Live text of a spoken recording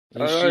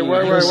And Hey, shit,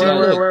 wait, he wait, was wait, like,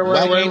 wait, look, wait, wait,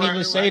 Wack wait, ain't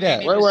even say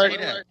that. wait, wait.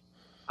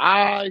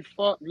 I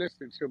fuck.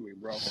 Listen to me,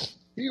 bro.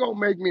 He gonna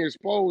make me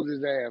expose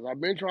his ass. I've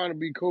been trying to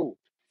be cool.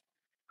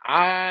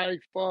 I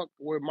fuck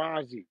with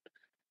Mozzie.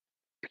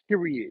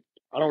 Period.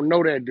 I don't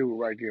know that dude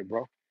right there,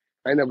 bro.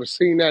 I ain't never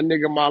seen that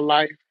nigga in my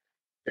life.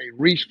 They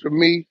reached for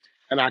me,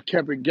 and I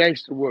kept it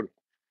gangster with them.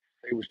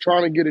 They was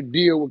trying to get a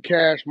deal with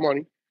Cash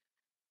Money,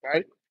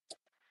 right?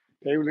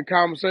 They was in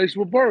conversation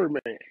with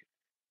Birdman.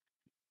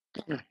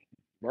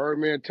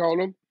 Birdman told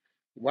him,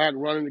 Wack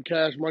running the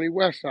Cash Money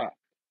West Side,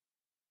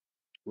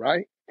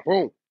 right?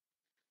 Boom.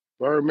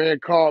 Birdman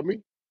called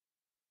me.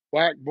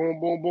 Wack, boom,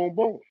 boom, boom,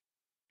 boom.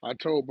 I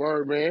told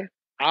Birdman,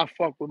 I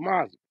fuck with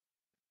Mozzie.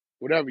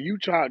 Whatever you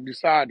try to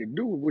decide to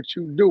do, what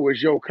you do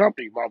is your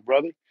company, my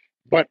brother.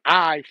 But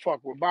I fuck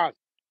with Mozzie.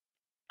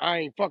 I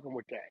ain't fucking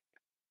with that.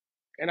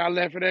 And I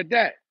left it at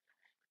that.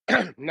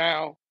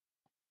 Now,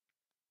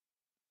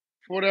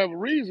 for whatever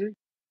reason,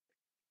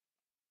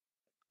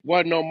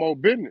 wasn't no more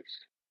business.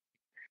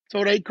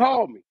 So they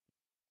called me.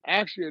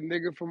 Actually, a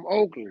nigga from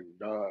Oakland,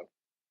 the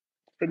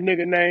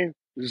nigga named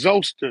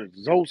Zoster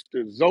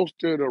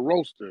the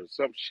Roaster,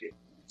 some shit.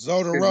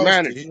 Zoda His Roaster,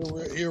 manager.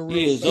 he a real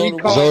yeah, fella. He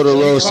Zoda called. Roaster. Zoda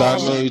He Rosa, I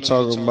called know me. you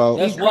talking about.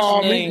 He That's what's his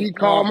called me. name, He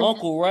called me.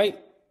 Uncle, right?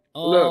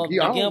 Look, The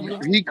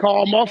gambler, he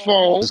called my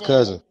phone. His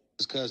cousin.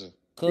 He cousin.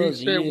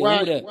 said, Yeah, who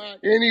 "What? that?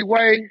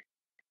 Anyway,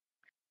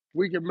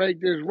 we can make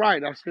this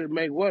right." I said,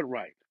 "Make what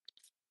right?"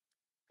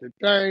 The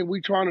thing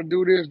we trying to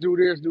do this, do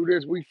this, do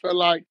this. We felt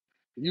like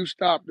you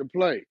stopped the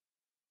play.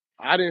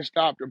 I didn't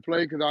stop the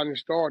play because I didn't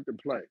start the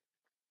play.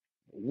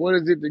 What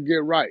is it to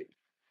get right?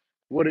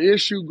 What the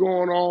issue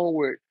going on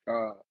with?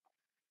 I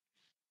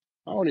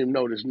don't even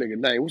know this nigga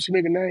name. What's the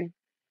nigga name?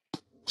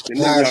 The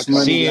nigga y'all Cash talking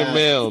Money about?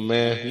 CML, Lavish.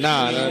 man.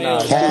 Nah.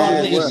 CML. Just call the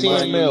Yeah, nigga Cash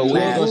Money CML. We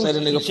ain't gonna say the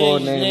Lavish. he nigga full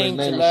changed his name. His name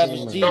to name is Lavish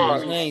CML. D. His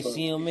No, name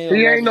CML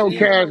he ain't Lavish no D.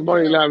 cash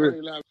money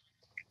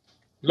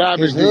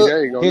Lavish His D. hood,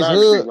 There you go, his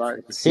Lavish D, hood,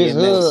 right? The his CML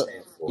hood,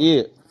 stand for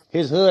yeah.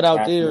 His hood out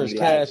Cash there is Money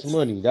cash Lavish.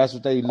 money. That's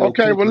what they know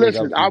Okay, well quickly as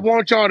listen, out I there.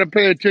 want y'all to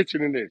pay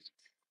attention to this.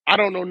 I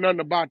don't know nothing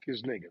about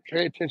this nigga.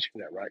 Pay attention to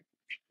that, right?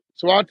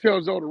 So I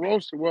tell Zoe the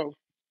Roaster, well,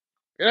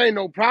 it ain't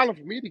no problem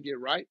for me to get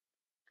right.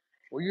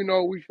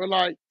 Well, we feel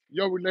like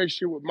your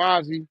relationship with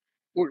Mozzie,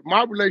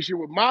 my relationship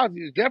with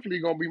Mozzie is definitely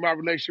gonna be my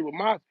relationship with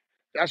Mozzie.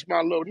 That's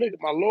my little nigga.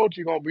 My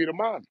loyalty gonna be to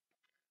Mozzie.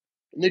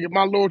 Nigga, if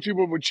my loyalty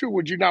was with you,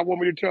 would you not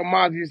want me to tell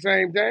Mozzie the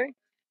same thing?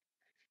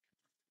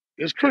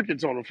 There's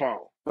crickets on the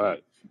phone.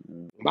 Right.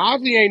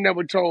 Mozzie ain't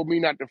never told me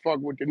not to fuck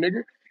with the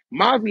nigga.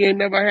 Mozzie ain't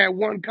never had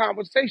one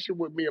conversation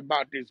with me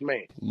about this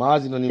man.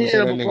 Mozzie don't He even ain't say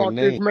that never nigga brought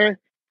this name. man.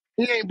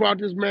 He ain't brought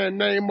this man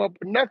name up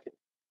or nothing.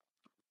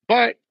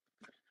 But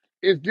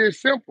it's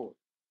this simple.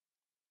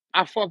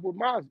 I fuck with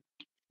Mozzie.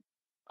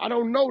 I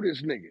don't know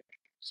this nigga.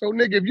 So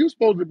nigga, if you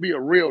supposed to be a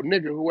real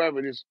nigga,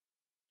 whoever this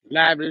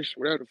Lavish,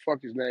 whatever the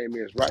fuck his name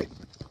is, right?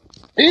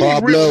 Any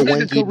Call real blood, nigga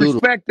Winky could Doodle.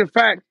 respect the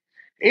fact.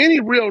 Any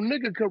real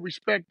nigga could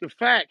respect the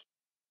fact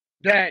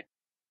that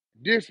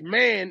this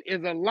man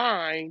is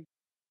aligned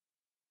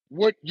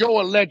with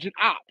your alleged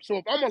op. So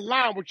if I'm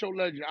aligned with your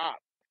alleged op,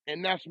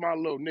 and that's my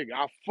little nigga,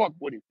 I fuck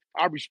with him.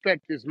 I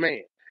respect this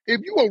man.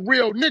 If you a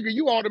real nigga,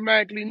 you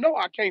automatically know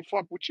I can't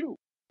fuck with you.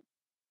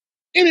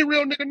 Any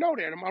real nigga know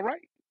that, am I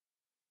right?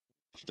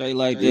 Straight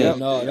like Yeah, Yep.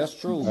 no, that's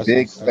true. That's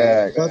Big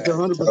fact. That's So,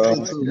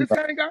 100% true.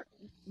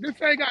 This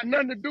ain't got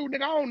nothing to do,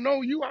 nigga. I don't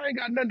know you. I ain't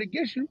got nothing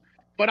against you.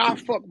 But I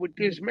fuck with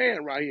this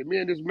man right here. Me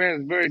and this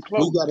man is very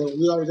close.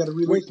 We already got a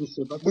We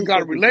relationship. I we can't got a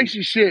fuck with you.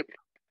 relationship.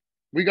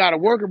 We got a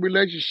working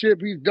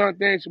relationship. He's done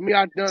things for me.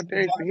 I've done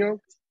things for him.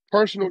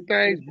 Personal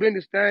things,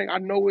 business things. I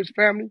know his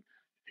family.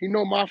 He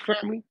know my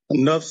family.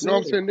 Enough You know what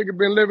I'm said. saying? Nigga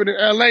been living in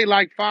LA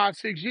like 5,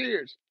 6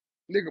 years.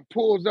 Nigga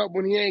pulls up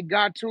when he ain't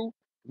got to.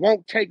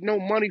 Won't take no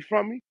money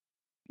from me.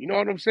 You know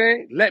what I'm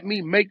saying? Let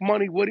me make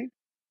money with him.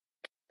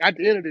 At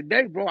the end of the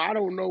day, bro, I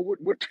don't know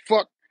what the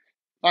fuck.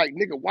 Like,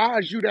 nigga, why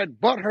is you that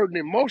butthurt and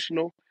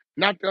emotional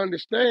not to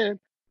understand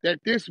that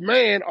this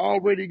man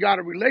already got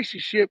a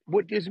relationship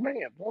with this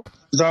man, bro?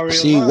 It's already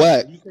See, aligned.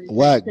 Wack, You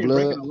Wack can't break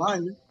blood. an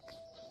alignment.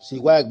 See,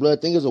 Wack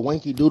blood. Think it's a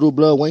Winky Doodle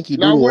blood. Winky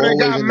Now, Doodle where they always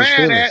got in his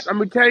mad at, feelings. I'm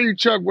gonna tell you,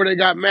 Chuck, where they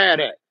got mad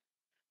at.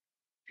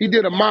 He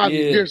did a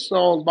Mozzie Yeah. diss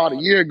song about a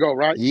year ago,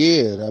 right?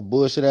 Yeah, that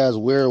bullshit ass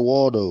Weird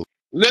Waldo.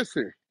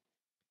 Listen,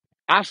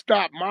 I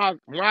stopped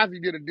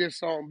Mozzie did a diss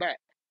song back.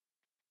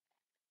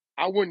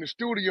 I went in the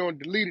studio and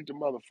deleted the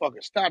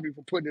motherfucker, stopped him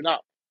from putting it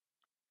out.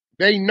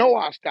 They know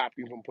I stopped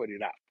him from putting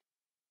it out.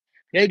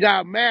 They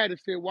got mad and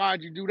said,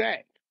 why'd you do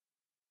that?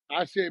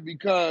 I said,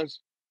 because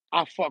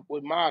I fuck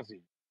with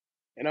Mozzie.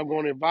 And I'm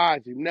going to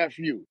advise him,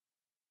 nephew,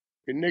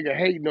 the nigga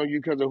hating on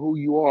you because of who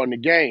you are in the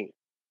game.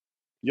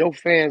 Your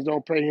fans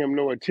don't pay him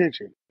no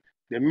attention.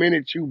 The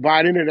minute you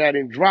bite into that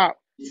and drop,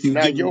 You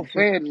now give him your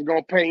fans is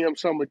going to pay him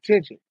some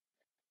attention.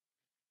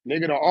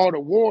 Nigga, the art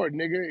of war,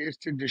 nigga, is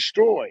to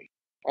destroy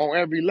on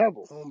every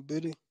level.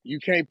 Biddy. You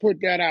can't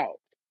put that out.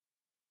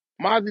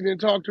 Mozzie didn't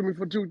talk to me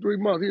for 2, 3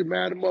 months. He was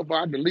mad at him up.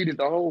 I deleted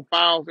the whole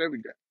files,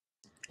 everything.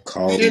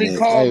 called Then he nigga.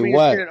 called Hey, me and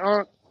Wack. said,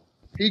 Unc,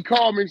 he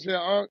called me and said,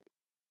 Unc,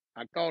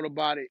 I thought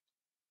about it.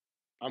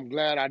 I'm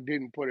glad I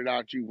didn't put it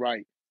out you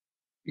right.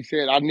 He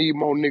said, I need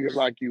more niggas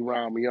like you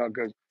around me, young,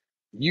 because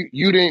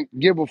you didn't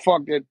give a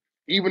fuck that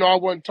even though I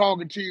wasn't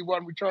talking to you,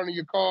 wasn't returning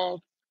your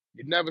calls,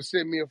 you never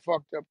sent me a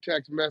fucked up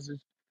text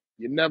message.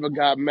 You never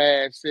got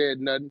mad, said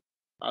nothing.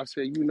 I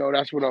said, you know,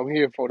 that's what I'm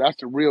here for. That's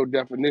the real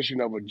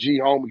definition of a G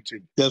homie to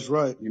you. That's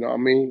right. You know what I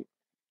mean?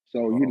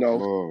 So, you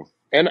know, Oh.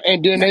 and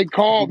then Not they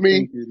called positive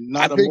me. thinking,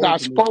 I not think I emotional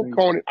spoke thinking.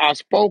 on it. I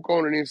spoke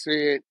on it and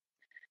said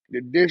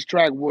the diss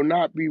track will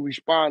not be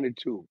responded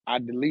to. I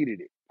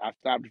deleted it. I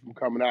stopped it from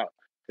coming out.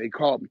 They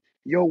called me.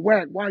 Yo,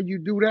 Wack, why you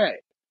do that?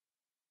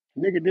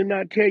 Nigga, didn't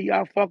I tell you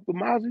I fuck with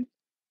Mozzie?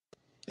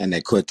 And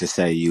they quick to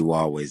say you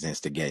always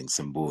instigating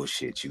some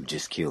bullshit. You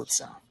just killed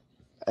some.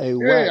 Hey,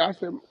 Wack. Yeah, I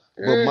said,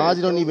 But yeah,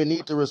 Mozzie don't so even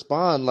need to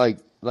respond. Like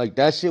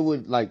that shit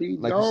would he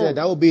like you said, don't.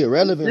 that would be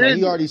He irrelevant. Like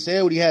he didn't. already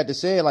said what he had to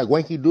say. Like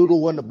Wanky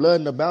Doodle wasn't the blood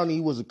and the bounty,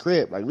 he was a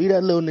crip. Like leave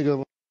that little nigga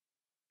alone.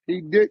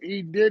 He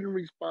didn't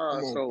Come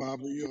respond. on, So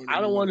Papa. You don't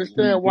I even don't know the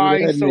man. understand Who why that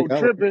he's so nigga?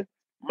 tripping.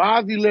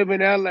 Mozzie live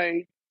in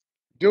LA,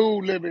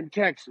 dude live in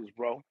Texas,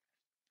 bro.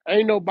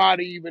 Ain't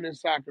nobody even in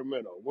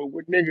Sacramento.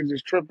 What niggas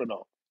is tripping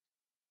on?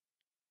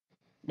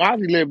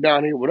 Mozzie live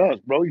down here with us,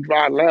 bro. He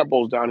drive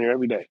Lambos down here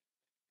every day.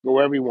 Go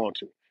wherever he want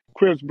to.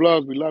 Crips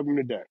Bloods, we love him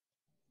to death.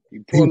 He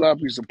He pull up,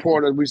 he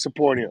support us, we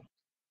support him.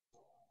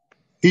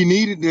 he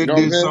needed You that know what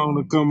I'm this saying? song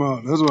to come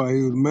out. That's why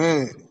he was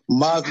mad.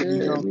 Mozzie the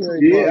Yeah, young yeah,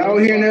 Yeah, Tupac. yeah. out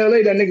here in Everybody,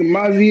 LA, that nigga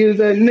Mozzie is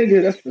that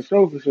nigga. That's for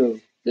sure, for sure.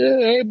 yeah,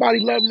 everybody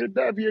love him to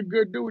death. He a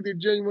good dude, he a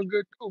genuine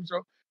good dude.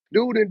 So,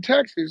 dude in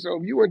Texas.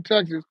 So, if you in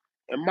Texas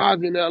and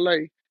Mozzie in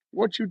LA,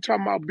 what you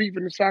talking about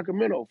beefing in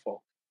Sacramento for?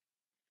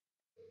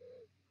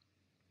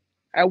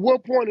 At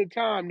what point in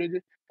time,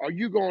 nigga, are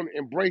you going to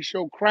embrace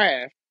your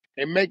craft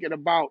and make it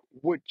about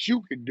what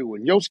you can do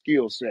and your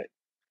skill set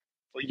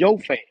for your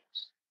fans?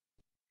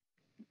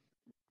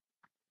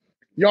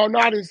 Y'all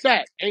not in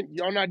Sac. Ain't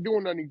y'all not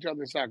doing nothing to each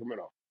other in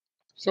Sacramento.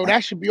 So I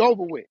that should be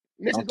over with.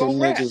 Nigga, don't go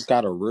them rap. niggas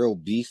got a real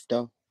beef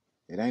though.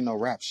 It ain't no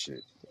rap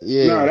shit.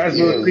 Nah, Yeah, that's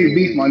Yeah, real yeah, street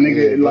beef, my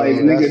nigga. yeah, Like,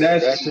 bro. nigga,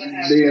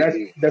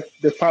 That's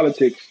that's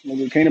politics.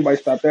 Nigga, can't nobody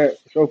stop that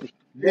for sure. For sure.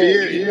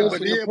 yeah, you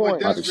missing the But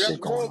point. Other that's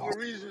shit more going of a on.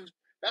 reason.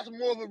 That's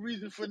more of a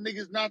reason for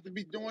niggas not to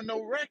be doing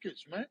no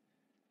records, man.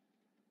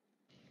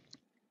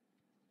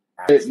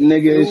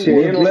 Nigga, Dude shit,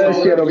 work it's with bloodshed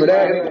Mozzie over too.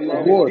 that. Nigga,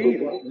 Of Lavish course. D,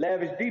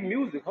 Lavish D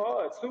music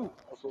hard too.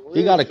 On some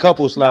he real got a shit.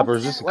 couple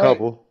slappers, just a Right.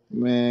 couple.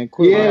 Man,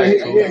 He yeah, got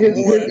his, he Right. got his,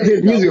 more. his, That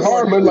his nigga got music more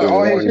hard, than but just like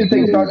all one. his shit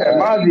takes off that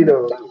Mozzie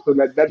though. So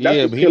that's Yeah,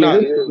 what's but killing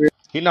his career.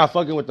 he not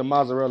fucking with the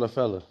mozzarella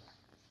fella.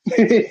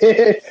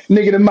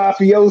 Nigga the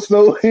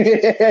mafioso,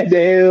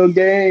 the hell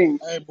gang.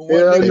 Hey, but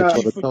what Hell niggas nah.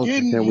 keep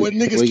forgetting,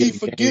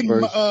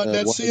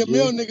 that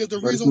CML nigga is the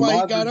reason why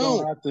he got Mozzie don't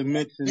on. have to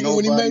mention Nigga,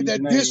 when he made nobody's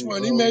that diss name,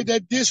 run, he bro. made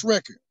that diss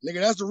record.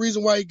 Nigga, that's the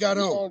reason why he got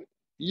You on. don't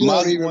you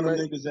don't Mozzie even one of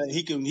make them niggas that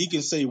he can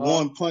say huh?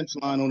 one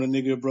punchline on a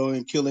nigga, bro,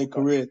 and kill their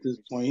Okay. career at this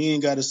point. He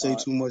ain't got to say All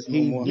right. too much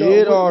no He more. No,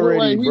 did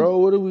already, wait, he bro.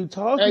 What are we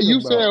hey, talking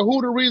you said about?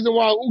 who the reason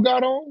why who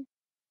got on?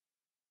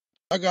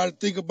 I got to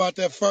think about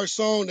that first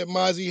song that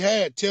Mozzie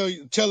had,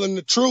 telling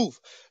the truth.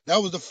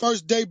 That was the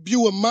first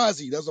debut of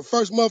Mozzie. That was the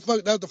first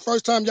motherfucker. That was the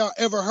first time y'all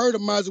ever heard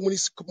of Mozzie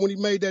when he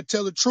made that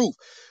Tell the Truth.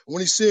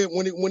 When he said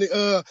when he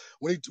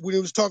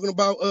was talking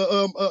about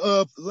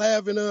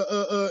Lav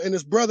and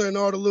his brother and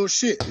all the little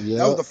shit.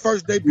 That was Yep. the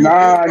first debut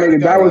Nah, everybody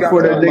nigga, got that on was that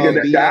for the song. Talking nigga,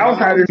 about the BMI.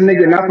 outsiders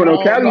nigga, not for no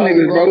I don't Cali know,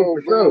 niggas, bro, bro.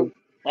 for sure.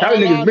 Cali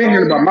All I niggas been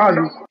hearing know about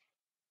Mozzie.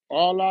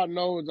 All I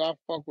know is I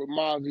fuck with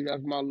Mozzie.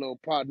 That's my little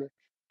partner.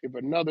 If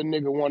another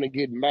nigga want to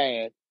get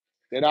mad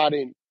that I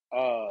didn't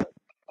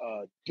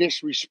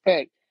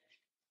disrespect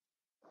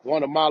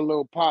one of my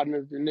little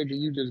partners, then nigga,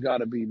 you just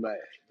gotta be mad.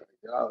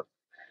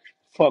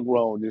 Fuck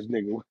wrong with this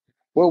nigga.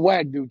 What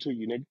Wack do to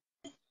you, nigga?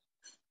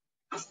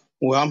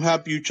 Well, I'm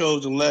happy you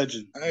chose a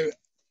legend Hey,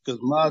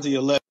 because Mozzie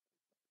a legend.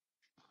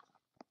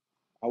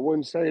 I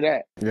wouldn't say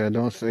that. Yeah,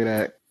 don't say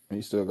that.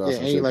 He still got Yeah,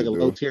 some ain't he shit like to a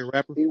low do. tier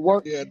rapper? He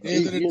worked. Yeah, at the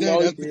end He, of the you day,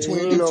 know, that's Yeah, he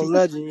between ain't them no two.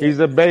 legend yet. He's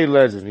a Bay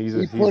legend.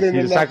 he put it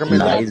He's in a that. He Sacramento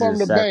Nah, not he's legend. a from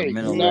the Bay.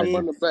 He Sacramento not legend.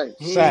 from the Bay.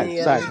 He ain't He's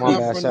Sac, my not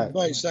bad, from the Sac.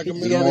 Bay.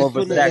 he Sacramento more is of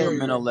a from the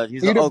Sacramento area. legend.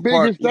 He's He an the Oak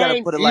Park. biggest You got to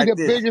thing. put it He like the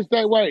this, biggest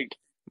thing. Wait,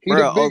 he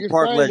the bro. Oak biggest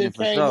Park thing that legend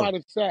for came sure. out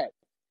of Sac.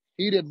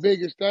 He the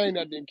biggest thing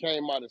that then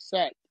came out of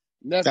Sac.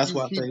 That's Nephew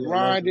why I say keep he a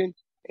legend. grinding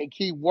and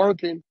keep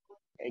working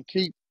and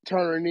keep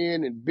turning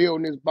in and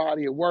building his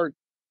body of work.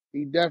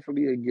 He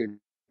definitely a good.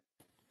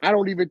 I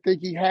don't even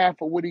think he half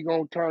of what he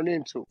gonna turn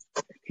into.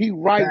 He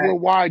right where Fact.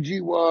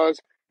 YG was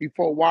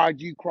before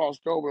YG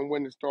crossed over and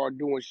went and started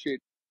doing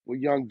shit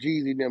with Young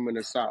Jeezy them in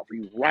the South.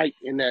 He right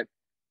in that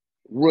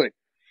root.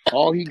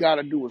 All he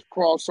gotta do is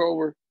cross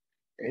over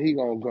and he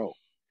gonna go.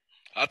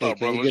 I Hey, thought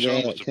Brother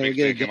Sean was the can we big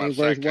get a thing came out game of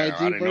verse Sacktown.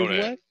 I YG didn't know verse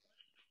that. what?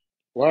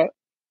 What?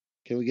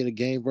 Can we get a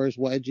game verse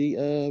YG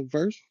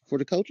verse for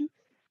the culture?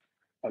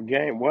 A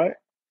game what?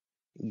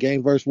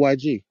 Game verse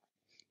YG.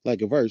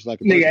 Like a verse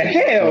Nigga,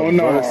 battle. hell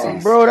no.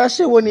 Versus, Bro, that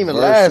shit wouldn't even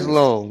last versus.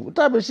 long. What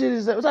type of shit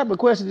is that? What type of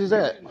question is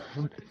that?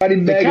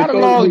 Body The bag of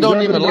throw catalog some don't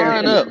guns even up there.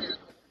 line up.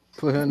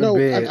 Put her in the No,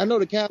 bed. I know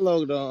the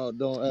catalog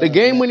don't The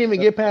game match wouldn't even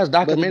up, get past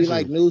but it'd be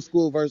like documentary. new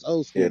school versus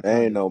old Yeah, school there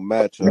kind ain't of. no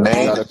matchup.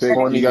 You Name gotta pick.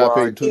 You 20 gotta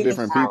pick two YG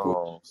different people.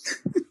 songs.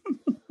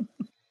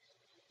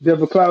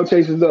 Denver Cloud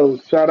Chasers though.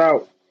 Shout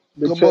out.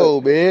 Big Come Chuck.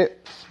 on, man.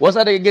 Once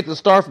I didn't get to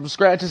start from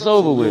scratch, it's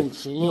over with. Salute,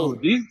 Yo,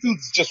 salute, these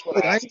dudes just want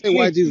Look, to I have ain't say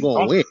kids YG's and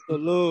gonna win.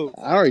 salute.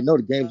 I already know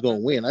the game's gonna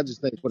win. I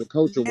just think for the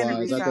culture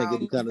Henry wise, I think it'd be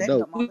song kind because of they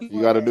dope. come on You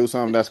before gotta do that.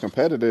 something that's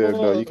competitive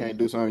though. You can't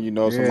do something you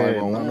know somebody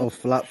Yeah, gonna no win.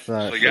 flop So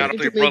side y'all shit. don't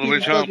Ain't too think many Brother people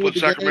Rich fucking with put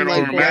the game Sacramento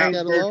like on the full map?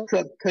 Game versus catalog.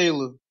 Chuck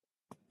Taylor.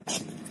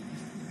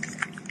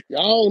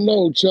 Y'all don't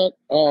know, Chuck.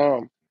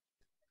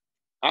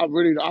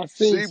 I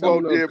seen some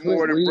Sibo little did clip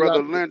more where than he Brother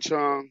got. Lynch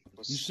hung.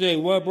 You say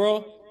what,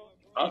 bro?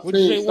 I What you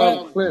seen say, some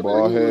Wack? clip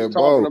where Ball he was head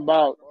talking boat.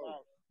 about.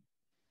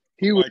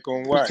 He was Mike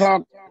on wax.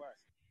 talking.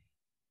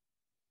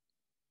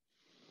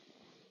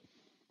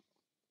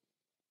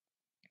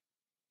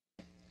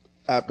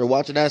 After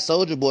watching that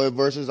Soldier Boy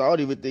versus, I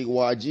don't even think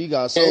YG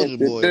got And Soldier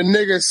the Boy.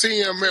 nigga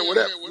CML,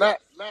 whatever,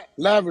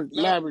 Lavish,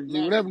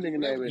 whatever nigga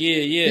name is,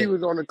 Yeah, he yeah.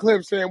 was on the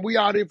clip saying, "We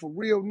out here for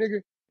real,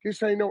 nigga.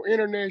 This ain't no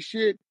internet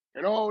shit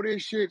and all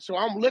this shit." So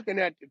I'm looking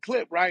at the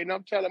clip, right, and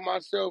I'm telling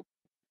myself,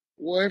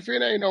 "Well, if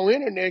it ain't no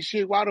internet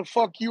shit, why the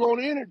fuck you on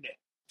the internet?"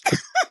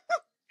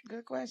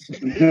 Good question.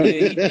 Yeah,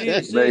 he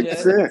did say Makes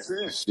that.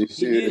 sense. He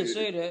did Shit.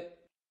 say that.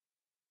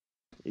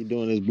 He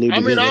doing his blue I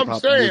mean, division I'm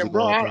pop saying, music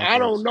bro, I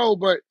don't conference. know,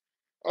 but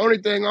only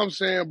thing I'm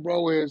saying,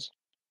 bro, is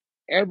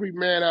every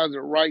man has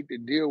a right to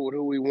deal with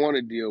who he want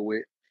to deal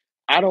with.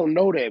 I don't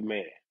know that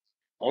man.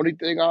 Only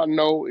thing I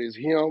know is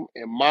him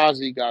and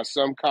Mozzie got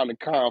some kind of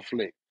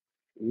conflict.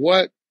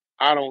 What?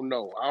 I don't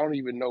know. I don't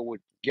even know what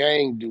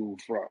gang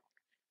dude from,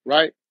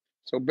 right?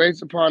 So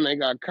based upon they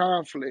got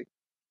conflict,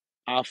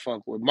 I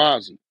fuck with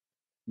Mozzie.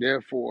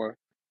 Therefore,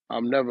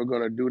 I'm never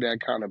gonna do that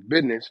kind of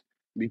business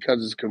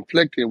because it's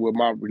conflicting with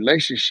my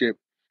relationship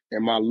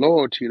and my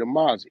loyalty to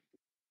Mozzie.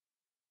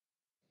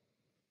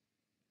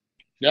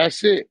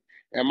 That's it.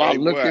 Am I Hey,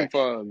 looking Wack.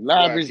 for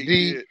Wack, Lavish he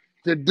D did.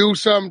 to do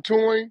something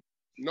to him?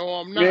 No,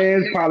 I'm not. Man,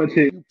 it's If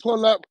politics. you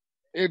pull up,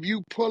 if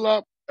you pull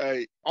up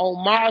Hey,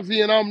 on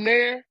Mozzie and I'm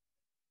there,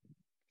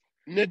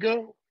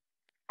 nigga,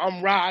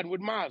 I'm riding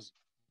with Mozzie.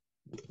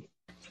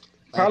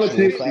 Factual,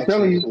 Politics, I'm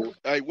telling factual. you.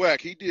 hey,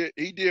 Wack, he did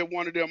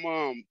one of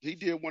them. He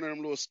did one of them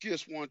little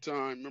skits one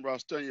time. Remember, I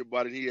was telling you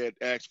about it. He had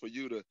asked for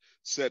you to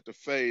set the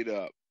fade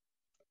up.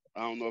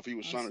 I don't know if he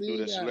was I trying to do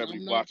seen that that. celebrity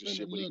I'm not boxing finna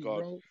shit, but he look,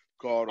 called bro.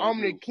 called on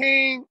I'm the you.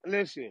 king.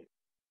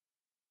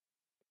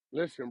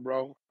 Listen,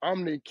 bro.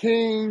 I'm the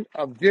king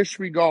of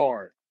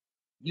disregard.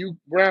 You,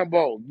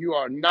 Rambo, you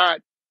are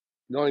not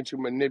going to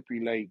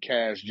manipulate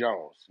Cash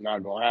Jones.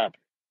 Not gonna happen.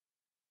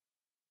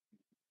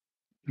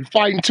 You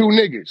fighting two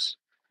niggas.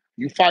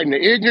 You fighting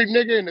the ignorant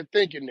nigga and the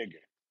thinking nigga.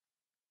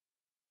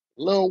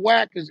 Lil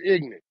Whack is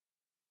ignorant.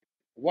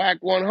 Whack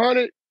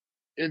 100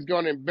 is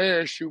gonna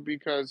embarrass you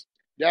because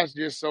that's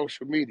just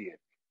social media.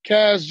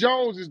 Cash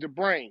Jones is the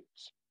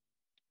brains.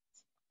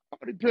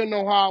 Depending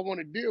on how I want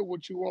to deal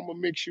with you, I'm gonna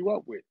mix you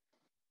up with.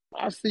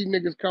 I see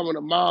niggas coming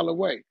a mile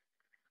away.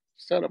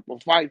 Set up a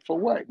fight for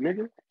what,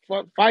 nigga?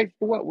 Fight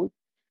for what?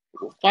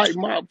 Fight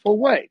for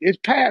what? It's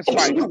past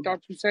fighting. I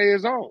thought you say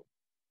it's on.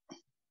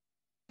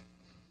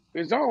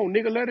 It's on,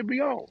 nigga. Let it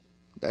be on.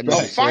 That A nigga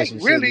Right. said fight some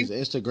shit in his really,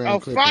 Instagram a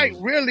clip and fight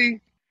was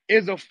really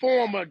is a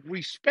form of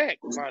respect,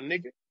 my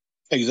nigga.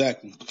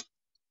 Exactly.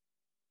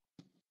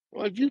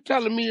 Well, if you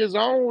telling me it's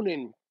on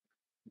and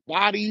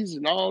bodies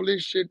and all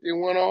this shit that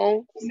went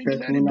on, nigga,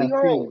 let Definitely it not be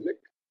on. feeling. Nigga.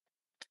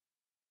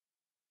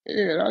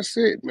 Yeah, that's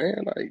it,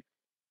 man. Like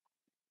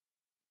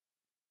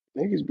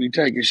niggas be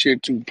taking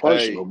shit too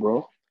Hey, personal,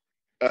 bro.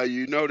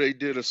 you know they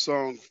did a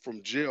song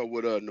from jail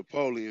with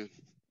Napoleon,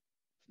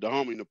 the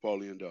homie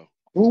Napoleon though.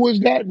 Who was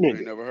that You ain't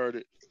nigga? never heard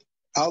it.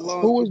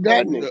 Outlaws Who was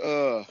that Napoleon. nigga?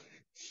 The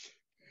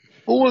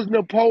Who was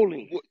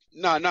Napoleon?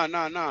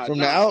 from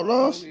the nah.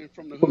 Outlaws. Napoleon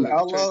from the From the hood. He changed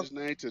Outlaws. his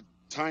name to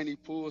Tiny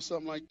Pooh or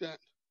something like that.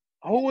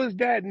 Who was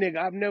that nigga?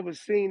 I've never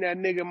seen that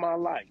nigga in my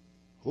life.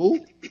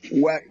 Who?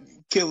 Whack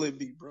killing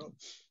me, bro.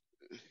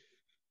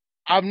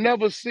 I've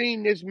never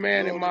seen this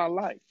man in Bro, my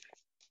life.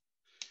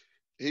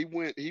 he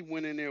went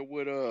in there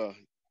with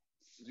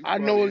you I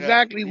know probably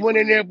haven't, but exactly he when went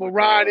in in there there but with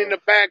ride in the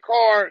back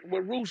car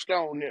with Rooster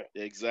on there. He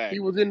exactly.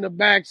 was in the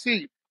back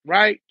seat,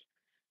 right?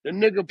 The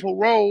nigga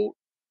paroled.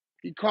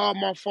 He called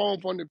my phone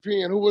from the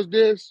pen. Who was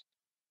this?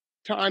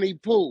 Tiny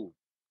Pooh.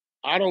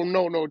 I don't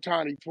know no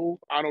Tiny Pooh.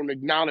 I don't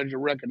acknowledge or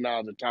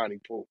recognize a Tiny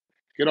Pooh.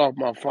 Get off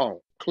my phone.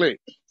 Click.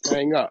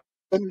 Hang up.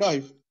 A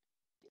knife.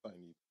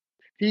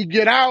 He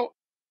get out.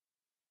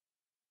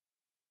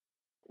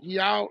 He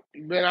out.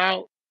 He been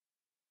out.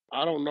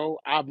 I don't know.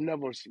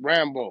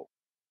 Rambo.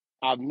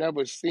 I've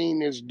never seen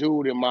this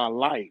dude in my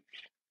life.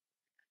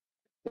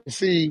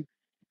 See,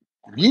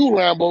 you,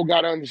 Rambo,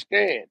 got to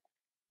understand.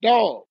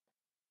 Dog,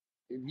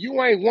 if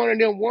you ain't one of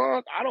them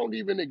ones, I don't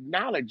even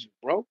acknowledge you,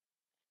 bro.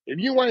 If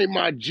you ain't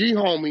my G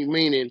homie,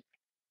 meaning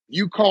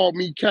you called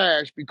me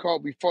Cash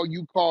because before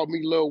you called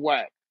me Lil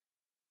Whack,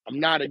 I'm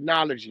not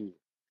acknowledging you.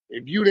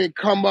 If you didn't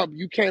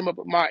you came up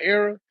in my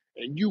era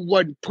and you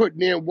wasn't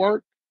putting in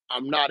work,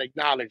 I'm not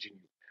acknowledging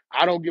you.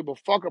 I don't give a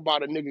fuck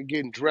about a nigga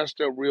getting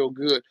dressed up real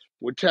good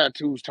with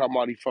tattoos talking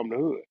about he from the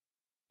hood.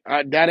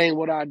 That ain't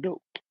what I do.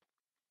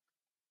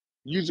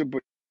 Use a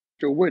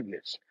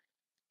witness.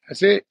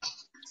 That's it.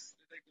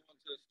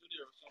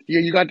 Yeah,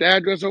 you got the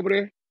address over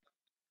there?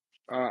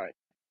 All right.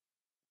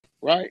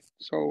 Right?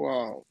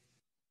 So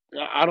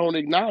I don't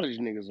acknowledge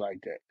niggas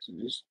like that. So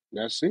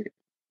that's it.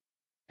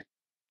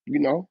 You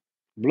know,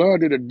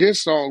 Blood did a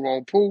diss song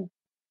on Pooh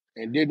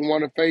and didn't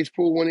want to face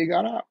Pooh when he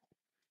got out.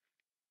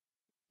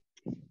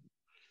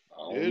 I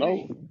don't Did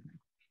he? know.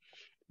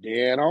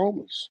 Dead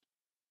homies.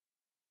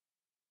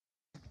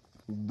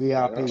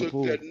 He Yeah. VIP took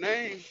pool. that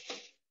name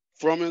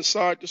from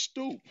inside the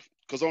stoop.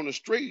 Cause on the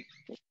street,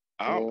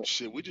 Yeah.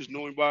 shit, we just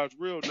know him by his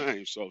real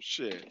name. So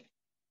shit.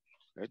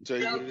 That tell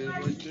you what it is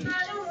right there.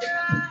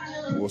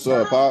 What's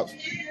up, Pops?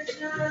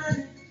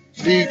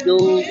 D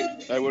dude.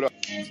 Hey, what up?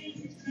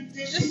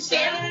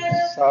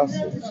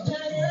 Sausage.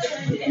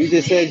 You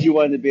just said you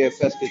wanted to be a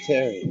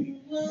pescatarian,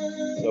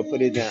 so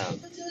put it down.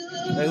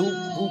 Hey,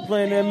 who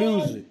playing that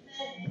music?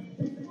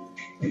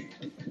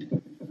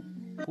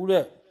 Who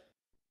that?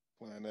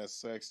 Playing that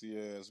sexy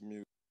ass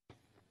music.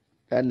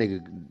 That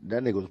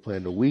nigga was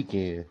playing the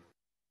weekend.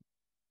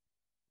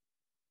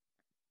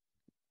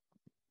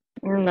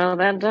 No,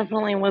 that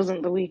definitely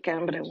wasn't the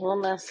weekend, but it will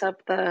mess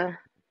up the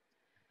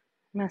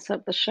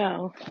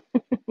show.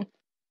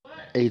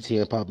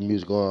 ATM popping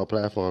music on all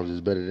platforms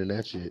is better than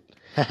that shit.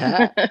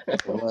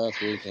 The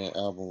last weekend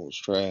album was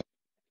trash.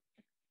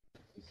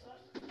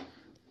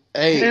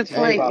 Hey, It's Hey,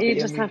 like hey, Papa, you give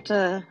just me have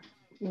to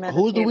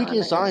who's the meditate on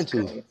weekend it. It's signed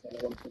to? good.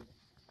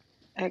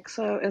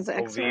 EXO is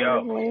OVO.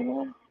 EXO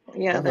label?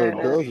 Yeah, I there heard it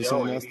is. girls were OVO,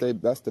 saying ain't he?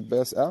 that's the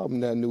best album,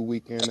 that new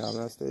weekend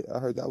album. I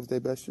heard that was their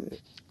best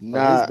shit.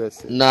 Or his Nah,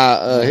 best shit.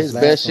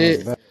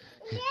 nah.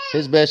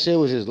 His best shit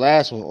was his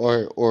last one,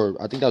 or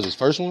I think that was his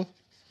first one.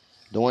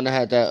 The one that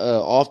had that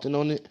often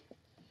on it.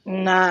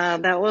 Nah,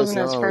 that wasn't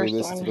Listen, I his don't really first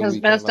listen one. to the His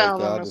weekend best like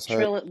that. album I was just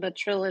heard. the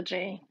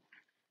trilogy.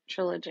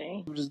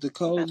 Trilogy. what is the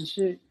codes and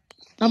shit?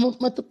 I'm a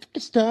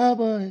motherfucking star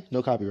boy.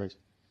 No copyrights.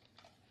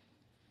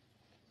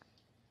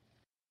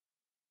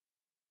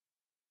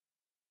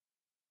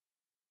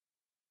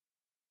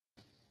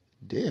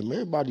 Damn,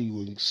 everybody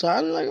was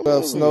silent like a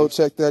Well, Snow, motherfucker.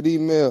 check that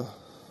email.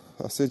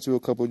 I sent you a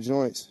couple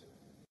joints.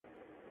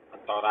 I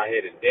thought I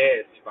hit a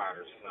dead spot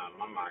or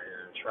something. I'm out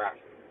here in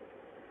traffic.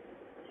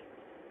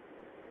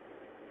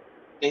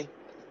 Hey,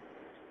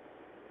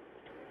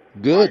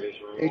 Good.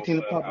 Quietest room on 18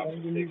 to Papa, Clubhouse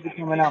when for your music 600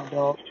 coming people. out,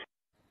 dog?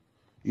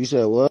 You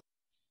said what?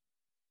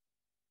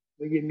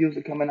 When your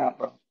music coming out,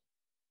 bro?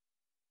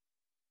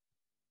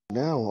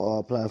 Now on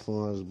all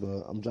platforms,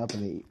 but I'm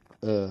dropping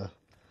You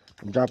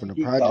a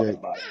keep talking project.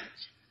 about it.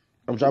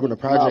 I'm When dropping a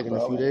it come out, project in a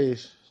few bro?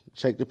 days.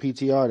 Check the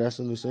PTR. That's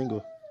the new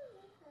single.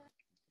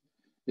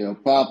 Yo,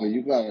 Papa,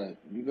 you gotta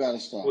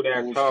Who start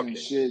that posting talking?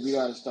 shit. You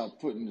gotta start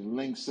putting the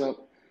links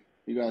up.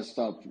 You gotta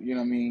start, you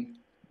know what I mean?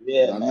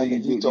 Yeah, I know man, you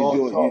cause you do. You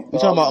do talk, it. You talk, You talking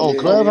dog. about Just on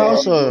yeah, talk, yeah. dog.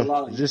 Clubhouse You do a or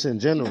lot of just in you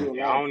general? do a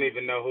Yeah, lot I of. don't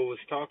even know who was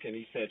talking.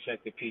 He said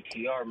check the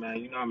PTR, man.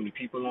 You know how many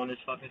people on this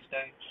fucking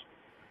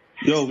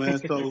Yo, man.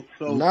 stage?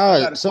 So I Nah,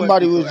 got a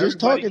somebody question. So was just everybody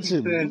talking keeps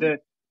to me. saying that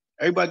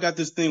everybody got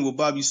this thing with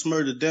Bobby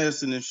Smurder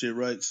dancing and shit,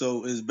 right?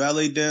 So is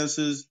ballet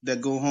dancers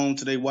that go home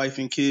to their wife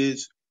and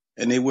kids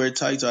and they wear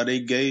tights, are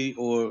they gay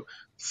or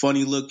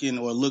funny looking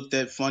or looked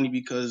at funny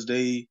because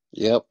they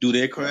Yep. do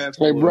their craft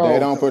Hey, or They bro.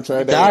 don't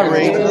portray their what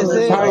ass They Gyrate. like just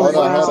Hey, that. said Hold tights.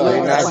 on, on hold on, my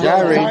They hold life, on. not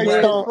on my gyrating. Tights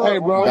dead don't. Hey, on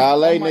bro.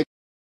 my Ballet